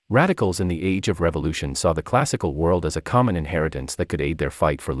Radicals in the Age of Revolution saw the classical world as a common inheritance that could aid their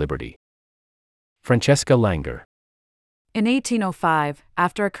fight for liberty. Francesca Langer. In 1805,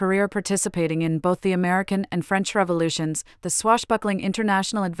 after a career participating in both the American and French revolutions, the swashbuckling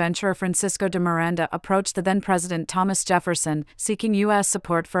international adventurer Francisco de Miranda approached the then-President Thomas Jefferson, seeking U.S.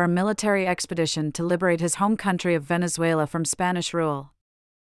 support for a military expedition to liberate his home country of Venezuela from Spanish rule.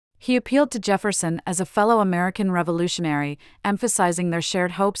 He appealed to Jefferson as a fellow American revolutionary, emphasizing their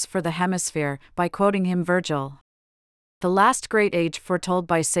shared hopes for the hemisphere by quoting him Virgil. The last great age foretold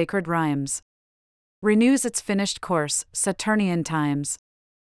by sacred rhymes renews its finished course, Saturnian times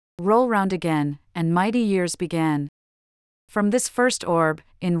roll round again, and mighty years began. From this first orb,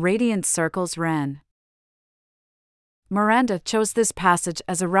 in radiant circles ran. Miranda chose this passage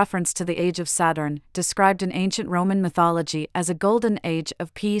as a reference to the age of Saturn, described in ancient Roman mythology as a golden age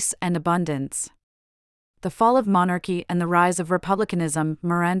of peace and abundance. The fall of monarchy and the rise of republicanism,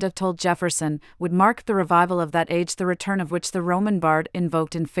 Miranda told Jefferson, would mark the revival of that age, the return of which the Roman bard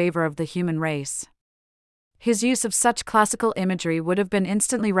invoked in favor of the human race. His use of such classical imagery would have been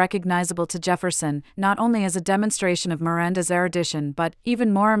instantly recognizable to Jefferson, not only as a demonstration of Miranda's erudition but,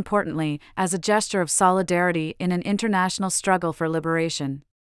 even more importantly, as a gesture of solidarity in an international struggle for liberation.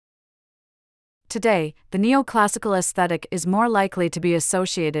 Today, the neoclassical aesthetic is more likely to be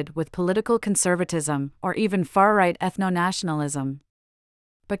associated with political conservatism or even far-right ethno-nationalism.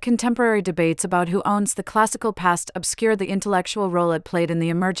 But contemporary debates about who owns the classical past obscure the intellectual role it played in the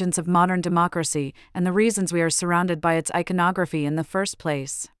emergence of modern democracy and the reasons we are surrounded by its iconography in the first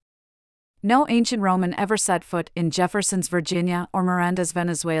place. No ancient Roman ever set foot in Jefferson's Virginia or Miranda's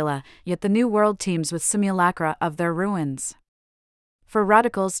Venezuela, yet the New World teems with simulacra of their ruins. For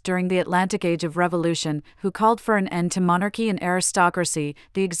radicals during the Atlantic Age of Revolution, who called for an end to monarchy and aristocracy,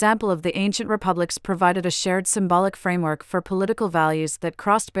 the example of the ancient republics provided a shared symbolic framework for political values that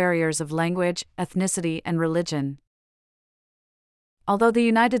crossed barriers of language, ethnicity, and religion. Although the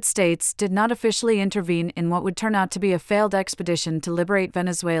United States did not officially intervene in what would turn out to be a failed expedition to liberate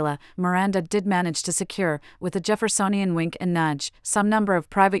Venezuela, Miranda did manage to secure, with a Jeffersonian wink and nudge, some number of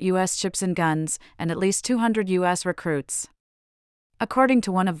private U.S. ships and guns, and at least 200 U.S. recruits. According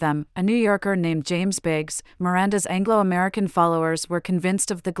to one of them, a New Yorker named James Biggs, Miranda's Anglo-American followers were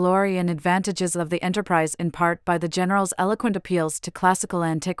convinced of the glory and advantages of the enterprise in part by the general's eloquent appeals to classical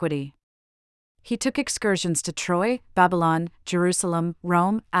antiquity. He took excursions to Troy, Babylon, Jerusalem,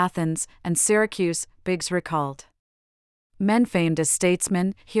 Rome, Athens, and Syracuse, Biggs recalled. Men famed as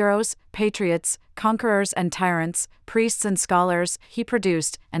statesmen, heroes, patriots, conquerors and tyrants, priests and scholars, he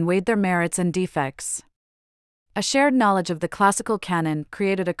produced and weighed their merits and defects. A shared knowledge of the classical canon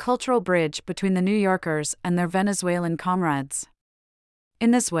created a cultural bridge between the New Yorkers and their Venezuelan comrades.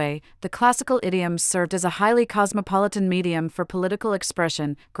 In this way, the classical idioms served as a highly cosmopolitan medium for political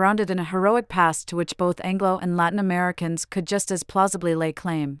expression, grounded in a heroic past to which both Anglo and Latin Americans could just as plausibly lay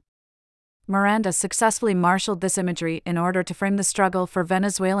claim. Miranda successfully marshaled this imagery in order to frame the struggle for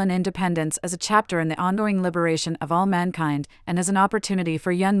Venezuelan independence as a chapter in the ongoing liberation of all mankind, and as an opportunity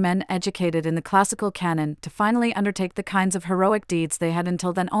for young men educated in the classical canon to finally undertake the kinds of heroic deeds they had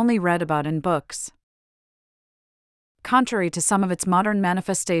until then only read about in books. Contrary to some of its modern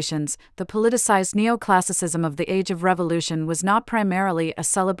manifestations, the politicized neoclassicism of the Age of Revolution was not primarily a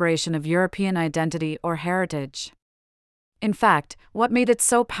celebration of European identity or heritage. In fact, what made it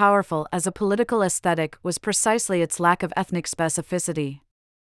so powerful as a political aesthetic was precisely its lack of ethnic specificity.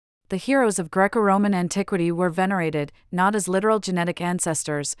 The heroes of Greco-Roman antiquity were venerated, not as literal genetic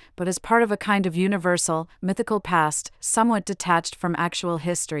ancestors, but as part of a kind of universal, mythical past, somewhat detached from actual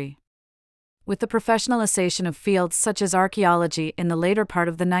history. With the professionalization of fields such as archaeology in the later part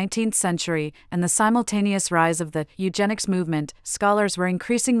of the 19th century and the simultaneous rise of the eugenics movement, scholars were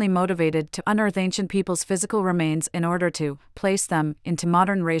increasingly motivated to unearth ancient peoples' physical remains in order to place them into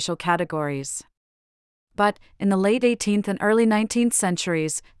modern racial categories. But, in the late 18th and early 19th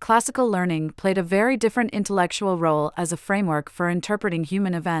centuries, classical learning played a very different intellectual role as a framework for interpreting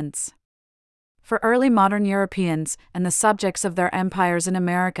human events. For early modern Europeans, and the subjects of their empires in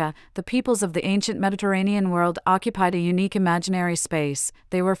America, the peoples of the ancient Mediterranean world occupied a unique imaginary space.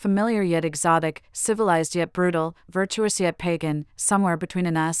 They were familiar yet exotic, civilized yet brutal, virtuous yet pagan, somewhere between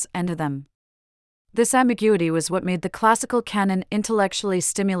an us and a them. This ambiguity was what made the classical canon intellectually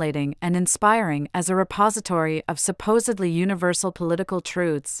stimulating and inspiring as a repository of supposedly universal political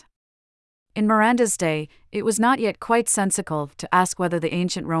truths. In Miranda's day, it was not yet quite sensical to ask whether the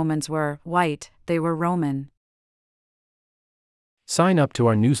ancient Romans were white, they were Roman. Sign up to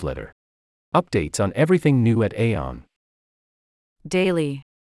our newsletter. Updates on everything new at Aeon. Daily.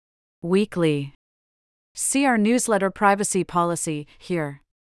 Weekly. See our newsletter privacy policy here.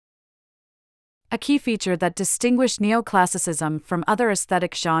 A key feature that distinguished neoclassicism from other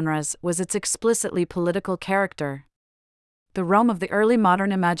aesthetic genres was its explicitly political character. The Rome of the early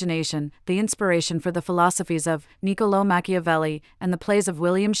modern imagination, the inspiration for the philosophies of Niccolò Machiavelli and the plays of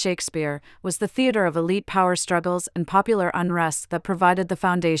William Shakespeare, was the theater of elite power struggles and popular unrest that provided the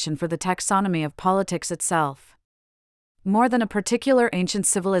foundation for the taxonomy of politics itself. More than a particular ancient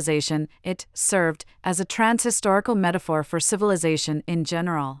civilization, it served as a trans-historical metaphor for civilization in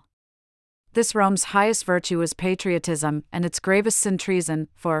general. This Rome's highest virtue was patriotism, and its gravest sin treason,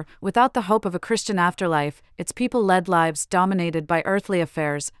 for, without the hope of a Christian afterlife, its people led lives dominated by earthly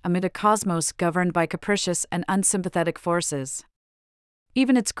affairs, amid a cosmos governed by capricious and unsympathetic forces.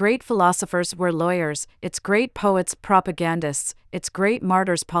 Even its great philosophers were lawyers, its great poets propagandists, its great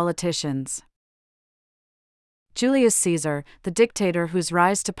martyrs politicians. Julius Caesar, the dictator whose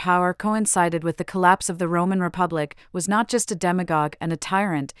rise to power coincided with the collapse of the Roman Republic, was not just a demagogue and a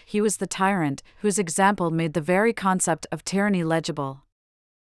tyrant, he was the tyrant whose example made the very concept of tyranny legible.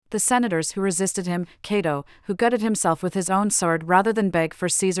 The senators who resisted him, Cato, who gutted himself with his own sword rather than beg for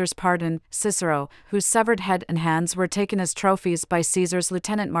Caesar's pardon, Cicero, whose severed head and hands were taken as trophies by Caesar's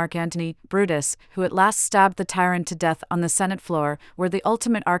lieutenant Mark Antony, Brutus, who at last stabbed the tyrant to death on the Senate floor, were the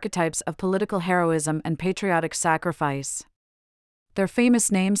ultimate archetypes of political heroism and patriotic sacrifice. Their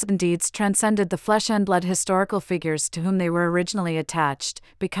famous names and deeds transcended the flesh and blood historical figures to whom they were originally attached,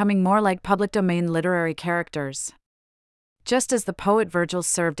 becoming more like public domain literary characters. Just as the poet Virgil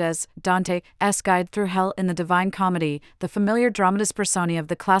served as Dante's guide through hell in the Divine Comedy, the familiar dramatis personae of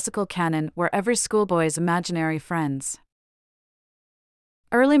the classical canon were every schoolboy's imaginary friends.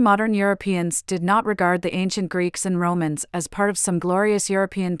 Early modern Europeans did not regard the ancient Greeks and Romans as part of some glorious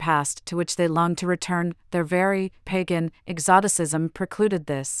European past to which they longed to return. Their very pagan exoticism precluded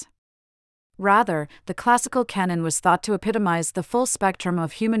this. Rather, the classical canon was thought to epitomize the full spectrum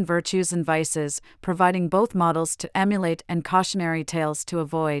of human virtues and vices, providing both models to emulate and cautionary tales to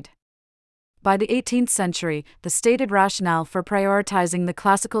avoid. By the 18th century, the stated rationale for prioritizing the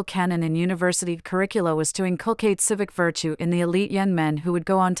classical canon in university curricula was to inculcate civic virtue in the elite young men who would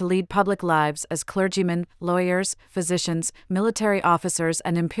go on to lead public lives as clergymen, lawyers, physicians, military officers,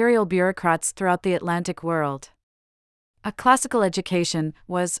 and imperial bureaucrats throughout the Atlantic world. A classical education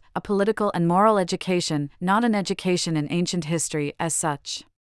was a political and moral education, not an education in ancient history as such.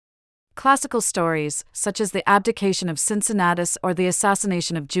 Classical stories, such as the abdication of Cincinnatus or the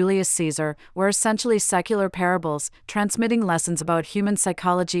assassination of Julius Caesar, were essentially secular parables, transmitting lessons about human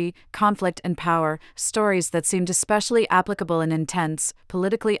psychology, conflict, and power, stories that seemed especially applicable in intense,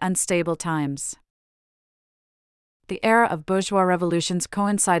 politically unstable times. The era of bourgeois revolutions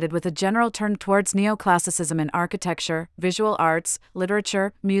coincided with a general turn towards neoclassicism in architecture, visual arts,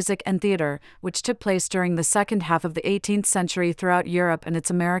 literature, music, and theater, which took place during the second half of the 18th century throughout Europe and its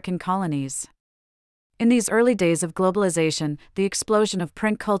American colonies. In these early days of globalization, the explosion of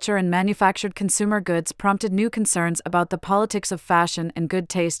print culture and manufactured consumer goods prompted new concerns about the politics of fashion and good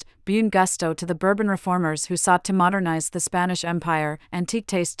taste, buen gusto to the Bourbon reformers who sought to modernize the Spanish Empire, antique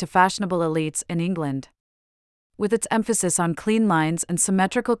taste to fashionable elites in England. With its emphasis on clean lines and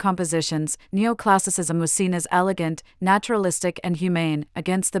symmetrical compositions, neoclassicism was seen as elegant, naturalistic, and humane,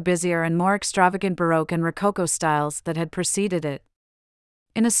 against the busier and more extravagant Baroque and Rococo styles that had preceded it.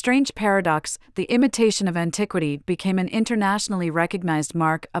 In a strange paradox, the imitation of antiquity became an internationally recognized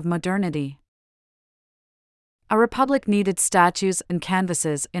mark of modernity. A republic needed statues and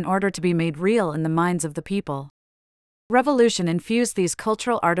canvases in order to be made real in the minds of the people. Revolution infused these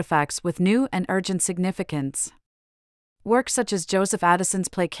cultural artifacts with new and urgent significance. Works such as Joseph Addison's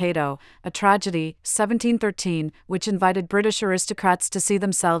play Cato, a tragedy, 1713, which invited British aristocrats to see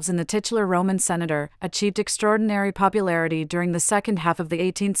themselves in the titular Roman senator, achieved extraordinary popularity during the second half of the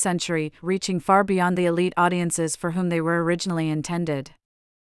 18th century, reaching far beyond the elite audiences for whom they were originally intended.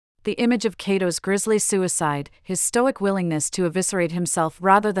 The image of Cato's grisly suicide, his stoic willingness to eviscerate himself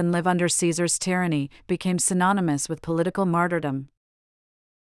rather than live under Caesar's tyranny, became synonymous with political martyrdom.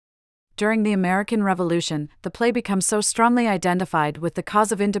 During the American Revolution, the play becomes so strongly identified with the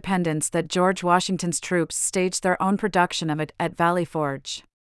cause of independence that George Washington's troops staged their own production of it at Valley Forge.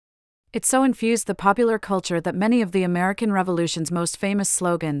 It so infused the popular culture that many of the American Revolution's most famous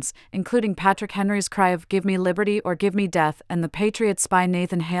slogans, including Patrick Henry's cry of "Give me liberty or give me death" and the patriot spy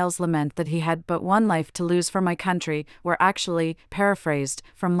Nathan Hale's lament that he had but one life to lose for my country, were actually paraphrased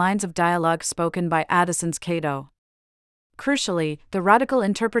from lines of dialogue spoken by Addison's Cato. Crucially, the radical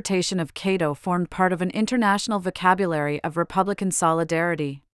interpretation of Cato formed part of an international vocabulary of Republican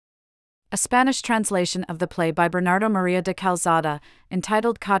solidarity. A Spanish translation of the play by Bernardo Maria de Calzada,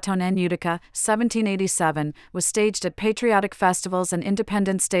 entitled Catón en Utica, 1787, was staged at patriotic festivals and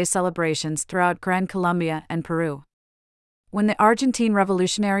Independence Day celebrations throughout Gran Colombia and Peru. When the Argentine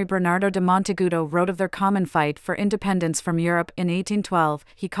revolutionary Bernardo de Monteagudo wrote of their common fight for independence from Europe in 1812,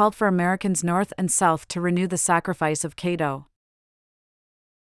 he called for Americans north and south to renew the sacrifice of Cato.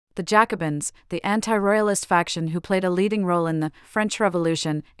 The Jacobins, the anti-royalist faction who played a leading role in the French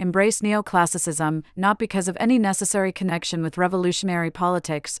Revolution, embraced neoclassicism not because of any necessary connection with revolutionary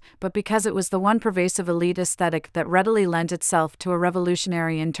politics, but because it was the one pervasive elite aesthetic that readily lent itself to a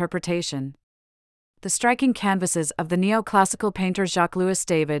revolutionary interpretation. The striking canvases of the neoclassical painter Jacques-Louis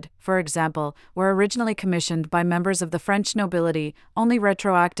David, for example, were originally commissioned by members of the French nobility. Only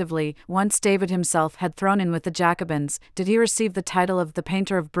retroactively, once David himself had thrown in with the Jacobins, did he receive the title of the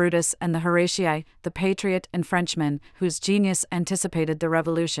painter of Brutus and the Horatii, the patriot and Frenchman, whose genius anticipated the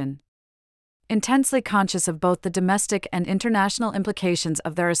revolution. Intensely conscious of both the domestic and international implications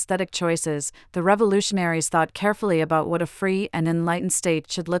of their aesthetic choices, the revolutionaries thought carefully about what a free and enlightened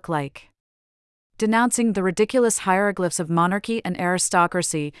state should look like. Denouncing the ridiculous hieroglyphs of monarchy and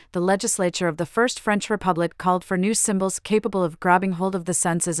aristocracy, the legislature of the First French Republic called for new symbols capable of grabbing hold of the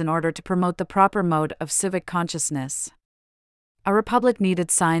senses in order to promote the proper mode of civic consciousness. A republic needed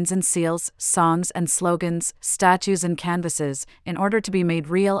signs and seals, songs and slogans, statues and canvases, in order to be made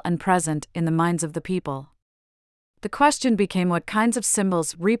real and present in the minds of the people. The question became what kinds of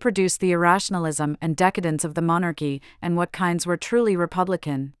symbols reproduced the irrationalism and decadence of the monarchy, and what kinds were truly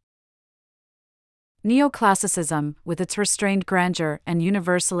republican. Neoclassicism, with its restrained grandeur and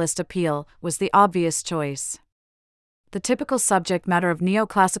universalist appeal, was the obvious choice. The typical subject matter of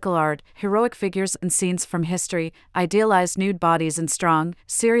neoclassical art, heroic figures and scenes from history, idealized nude bodies and strong,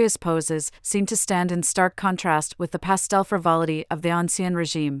 serious poses, seemed to stand in stark contrast with the pastel frivolity of the Ancien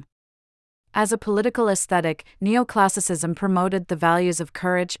Regime. As a political aesthetic, neoclassicism promoted the values of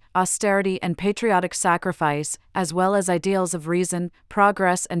courage, austerity and patriotic sacrifice, as well as ideals of reason,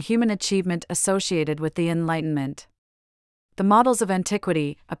 progress and human achievement associated with the Enlightenment. The models of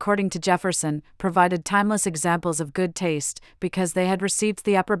antiquity, according to Jefferson, provided timeless examples of good taste, because they had received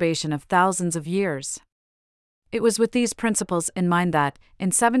the approbation of thousands of years. It was with these principles in mind that, in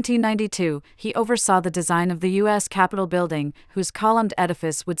 1792, he oversaw the design of the U.S. Capitol building, whose columned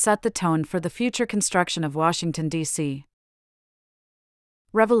edifice would set the tone for the future construction of Washington, D.C.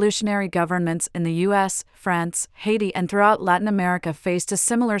 Revolutionary governments in the U.S., France, Haiti, and throughout Latin America faced a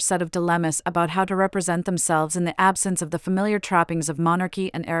similar set of dilemmas about how to represent themselves in the absence of the familiar trappings of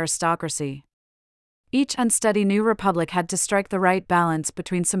monarchy and aristocracy. Each unsteady new republic had to strike the right balance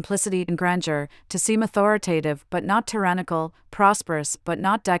between simplicity and grandeur, to seem authoritative but not tyrannical, prosperous but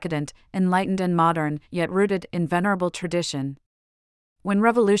not decadent, enlightened and modern, yet rooted in venerable tradition. When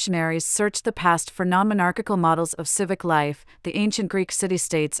revolutionaries searched the past for non-monarchical models of civic life, the ancient Greek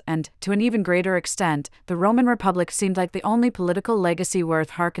city-states and, to an even greater extent, the Roman Republic seemed like the only political legacy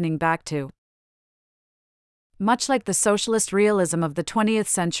worth hearkening back to. Much like the socialist realism of the 20th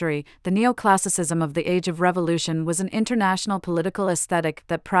century, the neoclassicism of the Age of Revolution was an international political aesthetic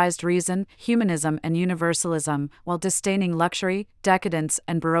that prized reason, humanism and universalism, while disdaining luxury, decadence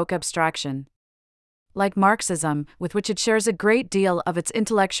and Baroque abstraction. Like Marxism, with which it shares a great deal of its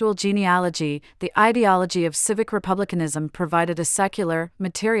intellectual genealogy, the ideology of civic republicanism provided a secular,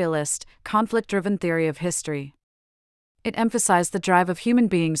 materialist, conflict-driven theory of history. It emphasized the drive of human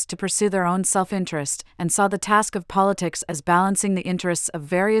beings to pursue their own self-interest, and saw the task of politics as balancing the interests of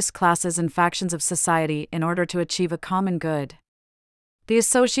various classes and factions of society in order to achieve a common good. The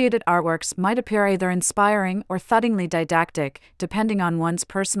associated artworks might appear either inspiring or thuddingly didactic, depending on one's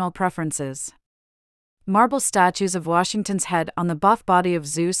personal preferences. Marble statues of Washington's head on the buff body of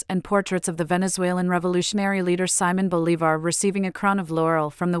Zeus and portraits of the Venezuelan revolutionary leader Simon Bolivar receiving a crown of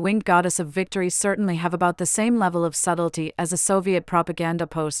laurel from the winged goddess of victory certainly have about the same level of subtlety as a Soviet propaganda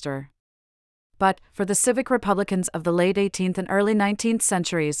poster. But, for the civic republicans of the late 18th and early 19th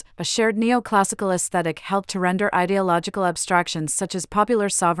centuries, a shared neoclassical aesthetic helped to render ideological abstractions such as popular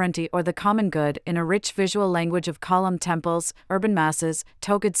sovereignty or the common good in a rich visual language of columned temples, urban masses,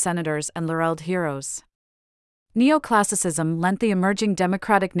 togaed senators and laureled heroes. Neoclassicism lent the emerging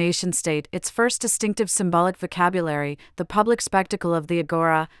democratic nation-state its first distinctive symbolic vocabulary, the public spectacle of the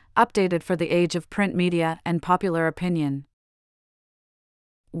agora, updated for the age of print media and popular opinion.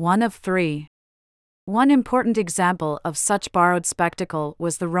 One of three. One important example of such borrowed spectacle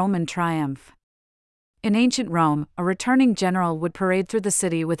was the Roman triumph. In ancient Rome, a returning general would parade through the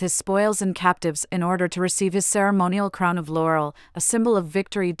city with his spoils and captives in order to receive his ceremonial crown of laurel, a symbol of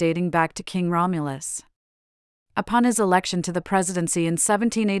victory dating back to King Romulus. Upon his election to the presidency in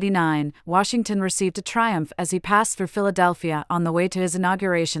 1789, Washington received a triumph as he passed through Philadelphia on the way to his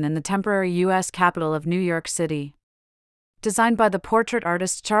inauguration in the temporary U.S. capital of New York City. Designed by the portrait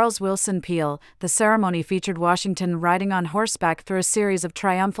artist Charles Willson Peale, the ceremony featured Washington riding on horseback through a series of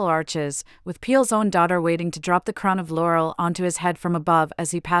triumphal arches, with Peale's own daughter waiting to drop the crown of laurel onto his head from above as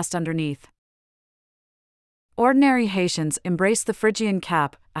he passed underneath. Ordinary Haitians embraced the Phrygian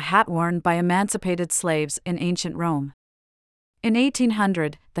cap, a hat worn by emancipated slaves in ancient Rome. In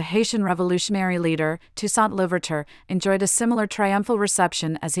 1800, the Haitian revolutionary leader, Toussaint Louverture, enjoyed a similar triumphal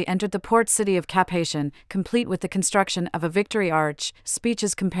reception as he entered the port city of Cap-Haïtien, complete with the construction of a victory arch,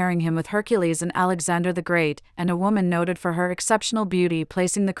 speeches comparing him with Hercules and Alexander the Great, and a woman noted for her exceptional beauty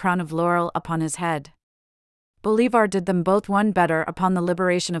placing the crown of laurel upon his head. Bolivar did them both one better upon the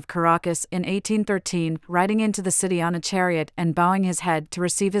liberation of Caracas in 1813, riding into the city on a chariot and bowing his head to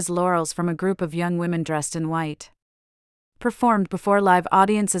receive his laurels from a group of young women dressed in white. Performed before live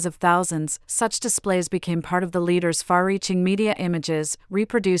audiences of thousands, such displays became part of the leader's far-reaching media images,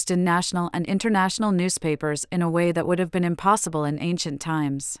 reproduced in national and international newspapers in a way that would have been impossible in ancient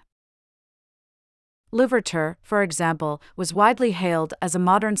times. Louverture, for example, was widely hailed as a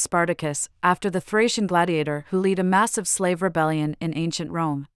modern Spartacus, after the Thracian gladiator who led a massive slave rebellion in ancient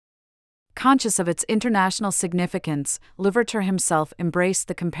Rome. Conscious of its international significance, Louverture himself embraced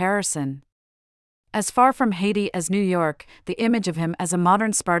the comparison. As far from Haiti as New York, the image of him as a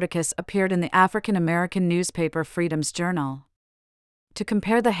modern Spartacus appeared in the African-American newspaper Freedom's Journal. To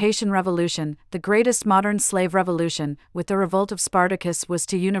compare the Haitian Revolution, the greatest modern slave revolution, with the revolt of Spartacus was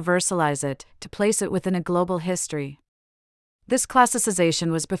to universalize it, to place it within a global history. This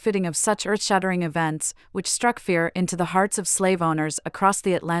classicization was befitting of such earth-shattering events, which struck fear into the hearts of slave owners across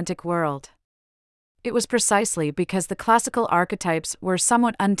the Atlantic world. It was precisely because the classical archetypes were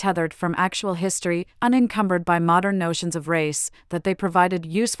somewhat untethered from actual history, unencumbered by modern notions of race, that they provided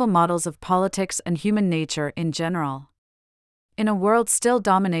useful models of politics and human nature in general. In a world still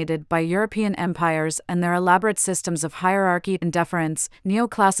dominated by European empires and their elaborate systems of hierarchy and deference,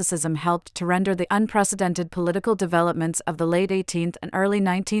 neoclassicism helped to render the unprecedented political developments of the late 18th and early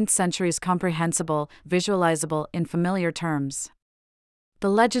 19th centuries comprehensible, visualizable in familiar terms. The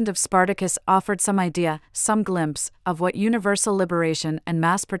legend of Spartacus offered some idea, some glimpse, of what universal liberation and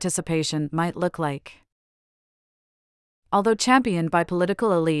mass participation might look like. Although championed by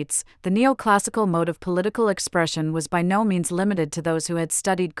political elites, the neoclassical mode of political expression was by no means limited to those who had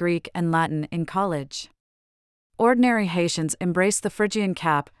studied Greek and Latin in college. Ordinary Haitians embraced the Phrygian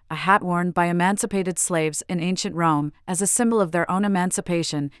cap, a hat worn by emancipated slaves in ancient Rome, as a symbol of their own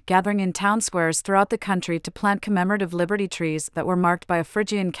emancipation, gathering in town squares throughout the country to plant commemorative liberty trees that were marked by a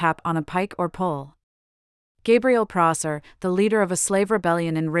Phrygian cap on a pike or pole. Gabriel Prosser, the leader of a slave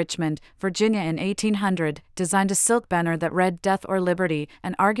rebellion in Richmond, Virginia in 1800, designed a silk banner that read "Death or Liberty,"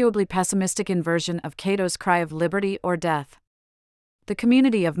 an arguably pessimistic inversion of Cato's cry of liberty or death. The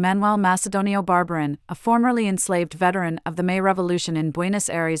community of Manuel Macedonio Barberin, a formerly enslaved veteran of the May Revolution in Buenos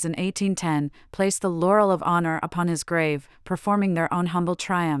Aires in 1810, placed the laurel of honor upon his grave, performing their own humble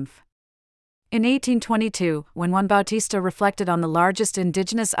triumph. In 1822, when Juan Bautista reflected on the largest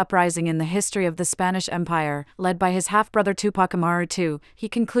indigenous uprising in the history of the Spanish Empire, led by his half-brother Tupac Amaru II, he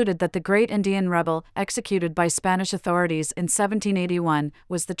concluded that the great Indian rebel, executed by Spanish authorities in 1781,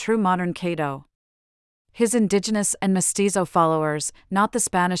 was the true modern Cato. His indigenous and mestizo followers, not the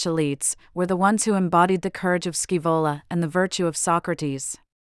Spanish elites, were the ones who embodied the courage of Scaevola and the virtue of Socrates.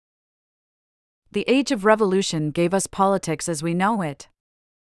 The age of revolution gave us politics as we know it.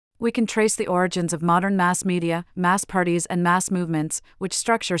 We can trace the origins of modern mass media, mass parties and mass movements, which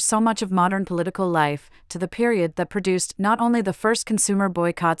structure so much of modern political life, to the period that produced not only the first consumer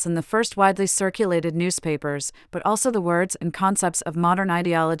boycotts and the first widely circulated newspapers, but also the words and concepts of modern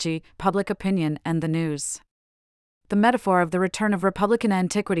ideology, public opinion, and the news. The metaphor of the return of Republican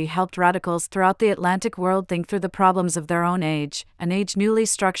antiquity helped radicals throughout the Atlantic world think through the problems of their own age, an age newly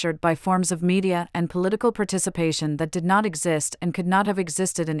structured by forms of media and political participation that did not exist and could not have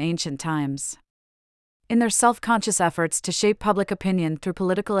existed in ancient times. In their self-conscious efforts to shape public opinion through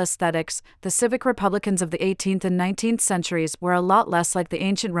political aesthetics, the civic republicans of the 18th and 19th centuries were a lot less like the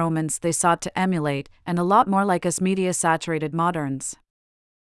ancient Romans they sought to emulate, and a lot more like us media-saturated moderns.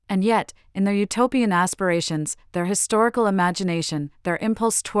 And yet, in their utopian aspirations, their historical imagination, their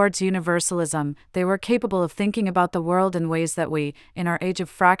impulse towards universalism, they were capable of thinking about the world in ways that we, in our age of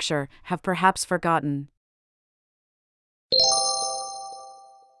fracture, have perhaps forgotten.